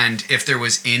 and if there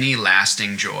was any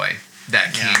lasting joy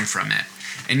that came from it.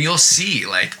 And you'll see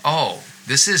like, oh,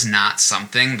 this is not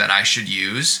something that I should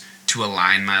use to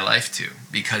align my life to,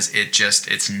 because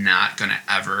it's not going to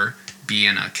ever be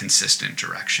in a consistent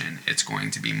direction. It's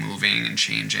going to be moving and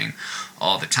changing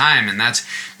all the time. And that's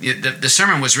the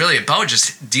sermon was really about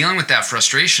just dealing with that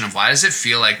frustration of, why does it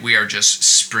feel like we are just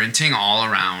sprinting all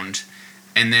around,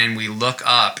 and then we look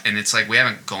up and it's like we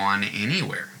haven't gone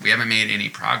anywhere. We haven't made any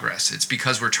progress. It's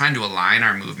because we're trying to align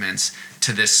our movements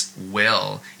to this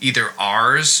will, either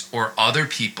ours or other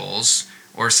people's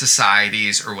or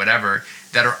societies or whatever,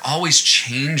 that are always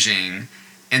changing.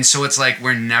 And so it's like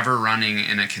we're never running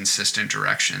in a consistent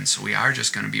direction. So we are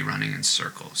just going to be running in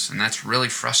circles. And that's really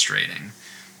frustrating.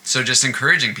 So just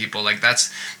encouraging people, like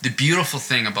that's the beautiful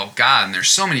thing about God. And there's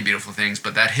so many beautiful things,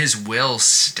 but that his will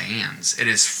stands. It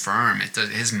is firm.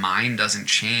 His mind doesn't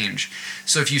change.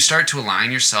 So if you start to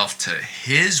align yourself to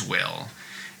his will,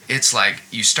 it's like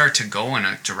you start to go in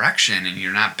a direction and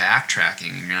you're not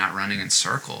backtracking and you're not running in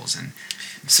circles. And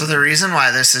so the reason why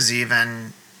this is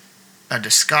even a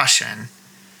discussion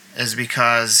is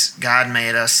because God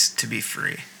made us to be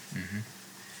free. Mm-hmm.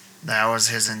 That was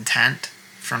his intent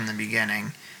from the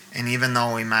beginning. And even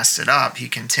though we messed it up, he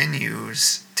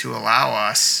continues to allow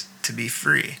us to be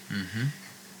free. Mm-hmm.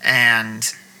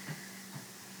 And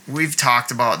we've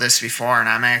talked about this before, and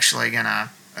I'm actually going to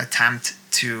attempt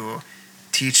to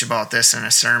teach about this in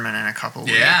a sermon in a couple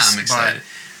weeks. Yeah, I'm excited.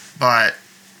 But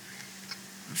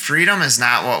freedom is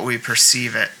not what we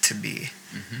perceive it to be.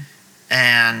 Mm-hmm.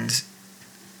 And,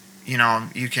 you know,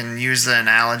 you can use the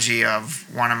analogy of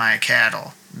one of my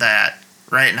cattle that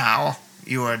right now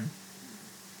you would,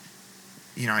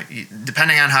 you know,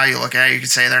 depending on how you look at it, you could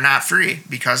say they're not free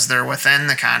because they're within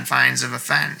the confines of a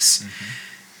fence.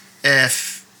 Mm-hmm.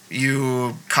 If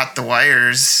you cut the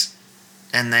wires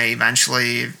and they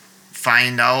eventually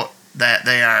find out that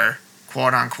they are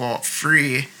quote unquote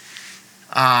free,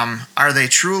 are they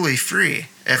truly free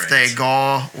if they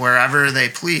go wherever they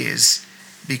please?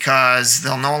 Because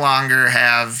they'll no longer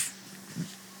have,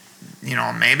 you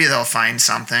know, maybe they'll find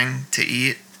something to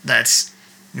eat that's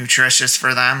nutritious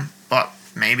for them, but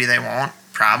maybe they won't.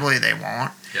 Probably they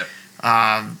won't.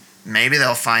 Yep. Maybe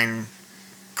they'll find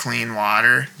clean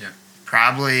water. Yep.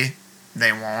 Probably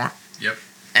they won't. Yep.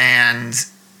 And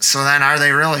so then are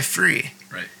they really free?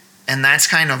 Right. And that's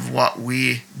kind of what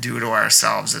we do to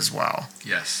ourselves as well.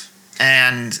 Yes.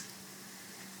 And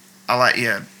I'll let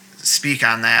you speak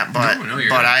on that, but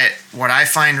what I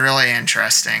find really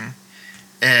interesting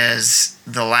is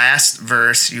the last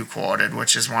verse you quoted,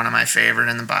 which is one of my favorite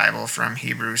in the Bible from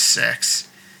Hebrews 6,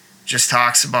 just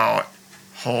talks about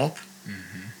hope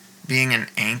being an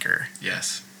anchor.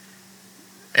 Yes.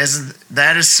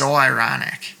 That is so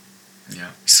ironic.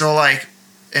 Yeah. So like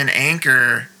an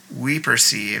anchor we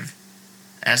perceive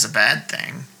as a bad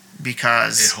thing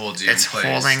because it holds you it's in place.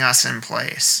 Holding us in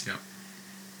place. Yep.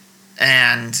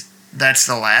 And that's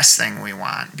the last thing we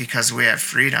want because we have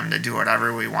freedom to do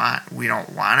whatever we want. We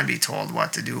don't want to be told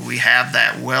what to do. We have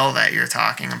that will that you're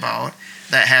talking about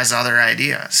that has other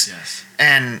ideas. Yes.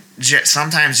 And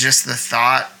sometimes just the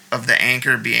thought of the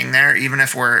anchor being there, even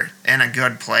if we're in a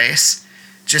good place,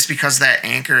 just because that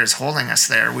anchor is holding us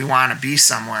there, we want to be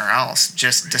somewhere else,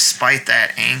 just despite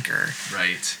that anchor.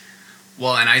 Right.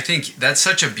 Well, and I think that's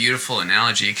such a beautiful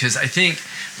analogy because I think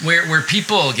where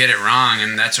people get it wrong,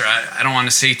 and that's where I don't want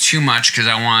to say too much because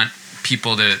I want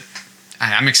people to,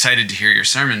 I'm excited to hear your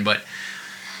sermon, but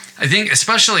I think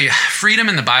especially freedom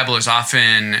in the Bible is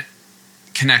often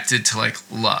connected to like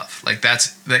love. Like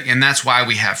and that's why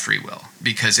we have free will,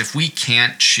 because if we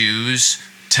can't choose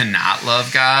to not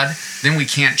love God, then we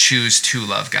can't choose to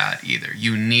love God either.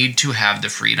 You need to have the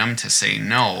freedom to say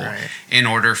no in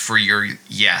order for your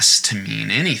yes to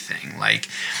mean anything.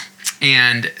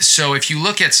 And so if you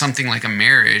look at something like a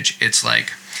marriage, it's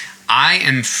like I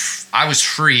was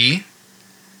free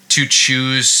to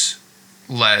choose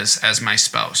Les as my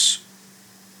spouse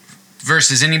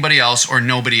versus anybody else or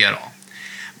nobody at all.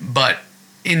 But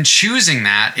in choosing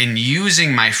that, in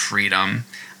using my freedom,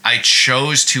 I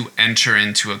chose to enter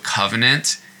into a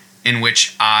covenant in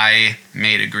which I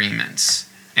made agreements.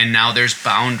 And now there's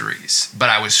boundaries, but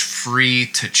I was free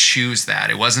to choose that.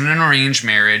 It wasn't an arranged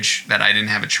marriage that I didn't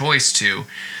have a choice to.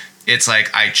 It's like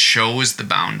I chose the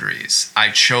boundaries. I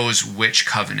chose which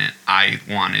covenant I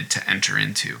wanted to enter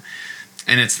into.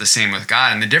 And it's the same with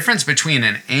God. And the difference between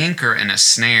an anchor and a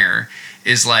snare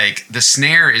is like the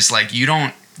snare is like you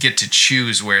don't get to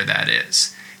choose where that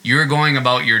is. You're going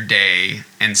about your day,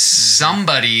 and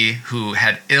somebody who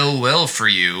had ill will for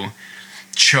you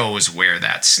chose where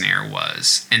that snare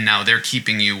was, and now they're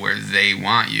keeping you where they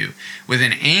want you. With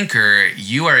an anchor,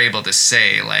 you are able to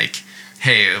say, like,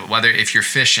 hey, whether if you're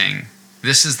fishing,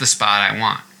 this is the spot I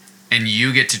want, and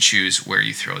you get to choose where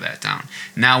you throw that down.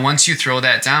 Now, once you throw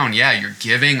that down, yeah, you're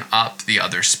giving up the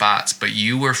other spots, but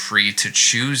you were free to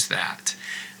choose that.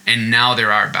 And now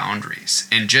there are boundaries.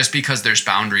 And just because there's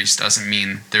boundaries doesn't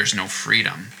mean there's no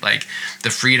freedom. Like, the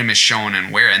freedom is shown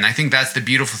in where. And I think that's the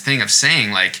beautiful thing of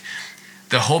saying, like,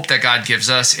 the hope that God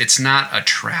gives us, it's not a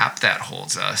trap that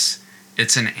holds us.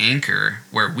 It's an anchor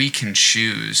where we can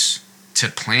choose to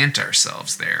plant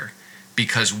ourselves there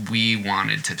because we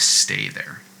wanted to stay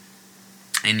there.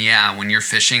 And yeah, when you're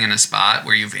fishing in a spot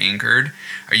where you've anchored,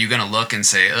 are you going to look and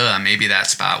say, maybe that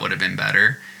spot would have been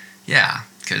better? Yeah.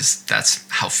 Because that's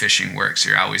how fishing works.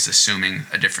 You're always assuming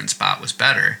a different spot was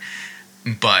better.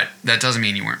 But that doesn't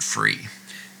mean you weren't free.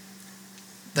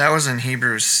 That was in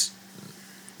Hebrews.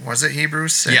 Was it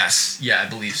Hebrews 6? Yes. Yeah, I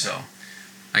believe so.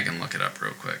 I can look it up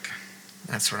real quick.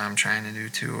 That's what I'm trying to do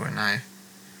too.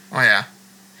 Oh yeah.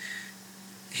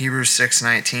 Hebrews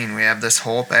 6:19. We have this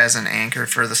hope as an anchor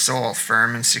for the soul,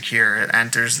 firm and secure. It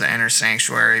enters the inner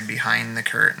sanctuary behind the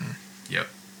curtain. Yep.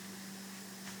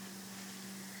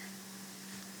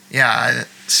 Yeah,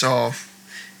 so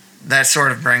that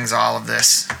sort of brings all of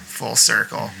this full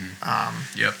circle.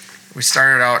 Yep. We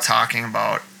started out talking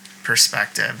about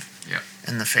perspective Yep.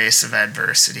 in the face of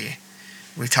adversity.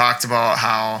 We talked about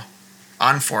how,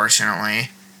 unfortunately,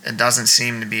 it doesn't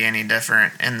seem to be any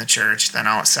different in the church than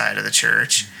outside of the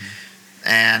church.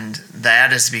 And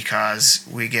that is because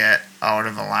we get out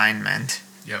of alignment.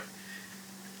 Yep.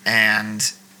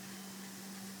 And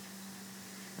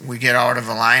we get out of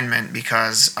alignment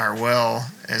because our will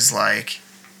is like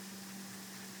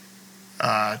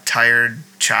a tired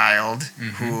child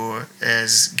who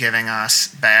is giving us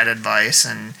bad advice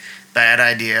and bad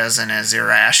ideas and is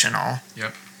irrational.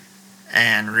 Yep.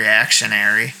 And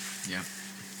reactionary. Yep.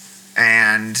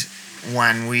 And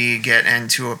when we get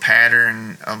into a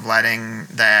pattern of letting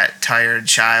that tired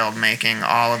child making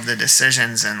all of the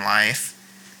decisions in life,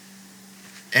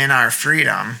 in our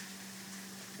freedom,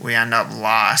 we end up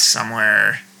lost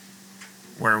somewhere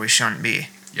where we shouldn't be.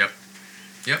 Yep.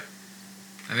 Yep.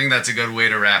 I think that's a good way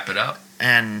to wrap it up.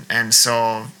 And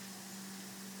so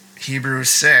Hebrews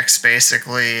 6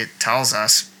 basically tells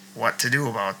us what to do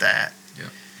about that.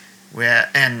 Yep.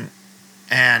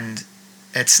 And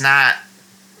it's not,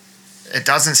 it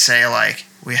doesn't say like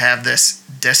we have this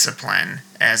discipline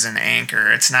as an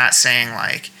anchor. It's not saying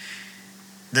like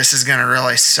this is going to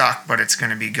really suck, but it's going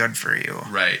to be good for you.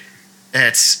 Right.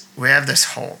 It's, we have this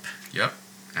hope. Yep.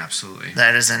 Absolutely.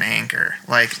 That is an anchor.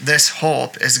 Like this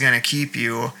hope is going to keep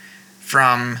you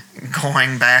from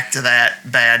going back to that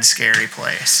bad, scary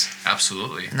place.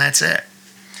 Absolutely. And that's it.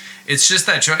 It's just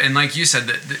that choice. And like you said,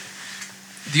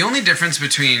 the only difference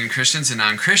between Christians and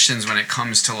non-Christians when it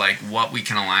comes to like what we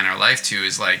can align our life to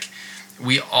is like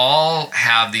we all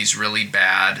have these really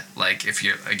bad, like if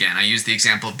you, again, I use the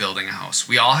example of building a house.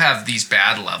 We all have these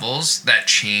bad levels that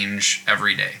change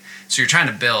every day. So you're trying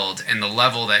to build and the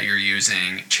level that you're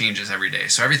using changes every day.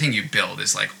 So everything you build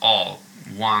is like all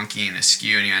wonky and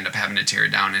askew and you end up having to tear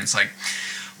it down. And it's like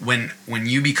when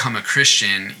you become a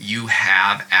Christian, you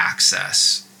have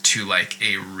access to like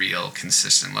a real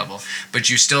consistent level, but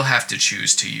you still have to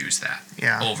choose to use that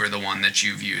over the one that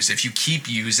you've used. If you keep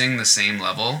using the same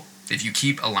level, if you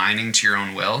keep aligning to your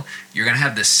own will, you're going to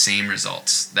have the same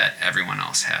results that everyone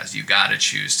else has. You got to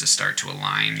choose to start to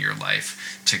align your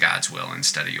life to God's will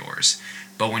instead of yours.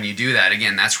 But when you do that,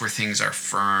 again, that's where things are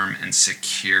firm and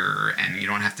secure, and you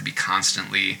don't have to be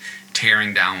constantly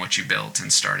tearing down what you built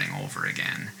and starting over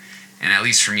again. And at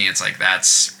least for me, it's like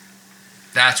that's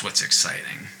what's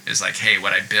exciting. Is like, hey,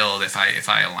 what I build, if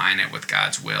I align it with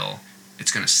God's will,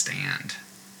 it's going to stand,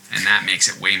 and that makes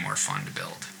it way more fun to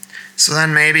build. So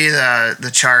then maybe the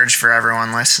charge for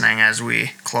everyone listening as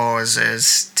we close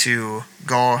is to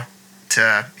go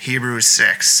to Hebrews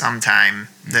 6 sometime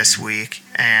this week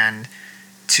and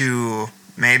to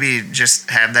maybe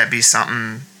just have that be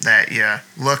something that you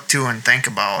look to and think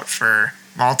about for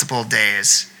multiple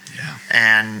days. Yeah.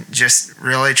 And just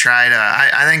really try to,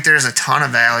 I think there's a ton of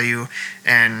value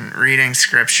in reading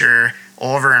scripture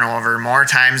over and over, more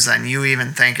times than you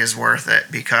even think is worth it,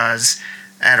 because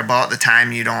at about the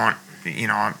time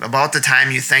about the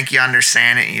time you think you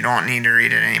understand it, you don't need to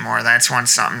read it anymore. That's when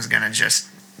something's going to just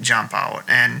jump out.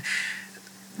 And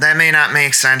that may not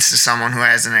make sense to someone who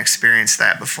hasn't experienced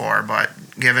that before, but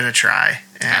give it a try.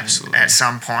 And absolutely. At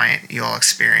some point, you'll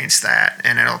experience that,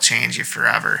 and it'll change you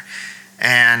forever.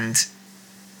 And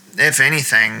if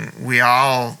anything, we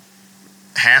all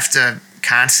have to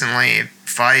constantly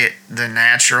fight the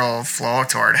natural flow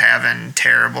toward having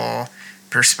terrible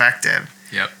perspective.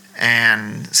 Yep.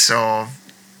 And so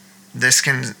this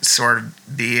can sort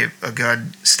of be a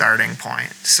good starting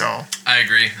point. So I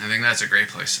agree. I think that's a great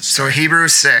place to start. So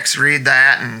Hebrews 6, read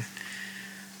that. And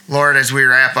Lord, as we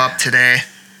wrap up today,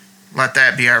 let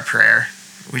that be our prayer.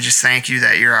 We just thank you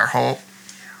that you're our hope.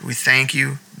 We thank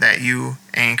you that you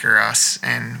anchor us,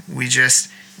 and we just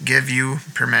give you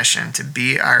permission to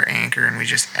be our anchor, and we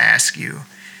just ask you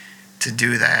to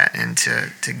do that and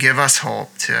to give us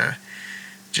hope, to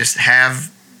just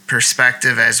have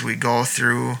perspective as we go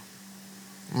through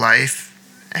life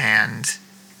and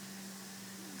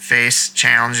face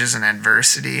challenges and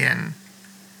adversity. And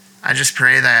I just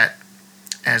pray that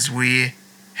as we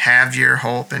have your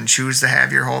hope and choose to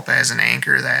have your hope as an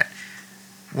anchor, that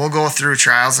we'll go through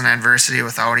trials and adversity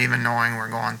without even knowing we're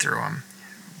going through them,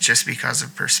 just because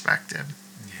of perspective.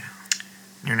 Yeah.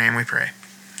 In your name we pray.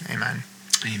 Amen.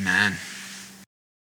 Amen.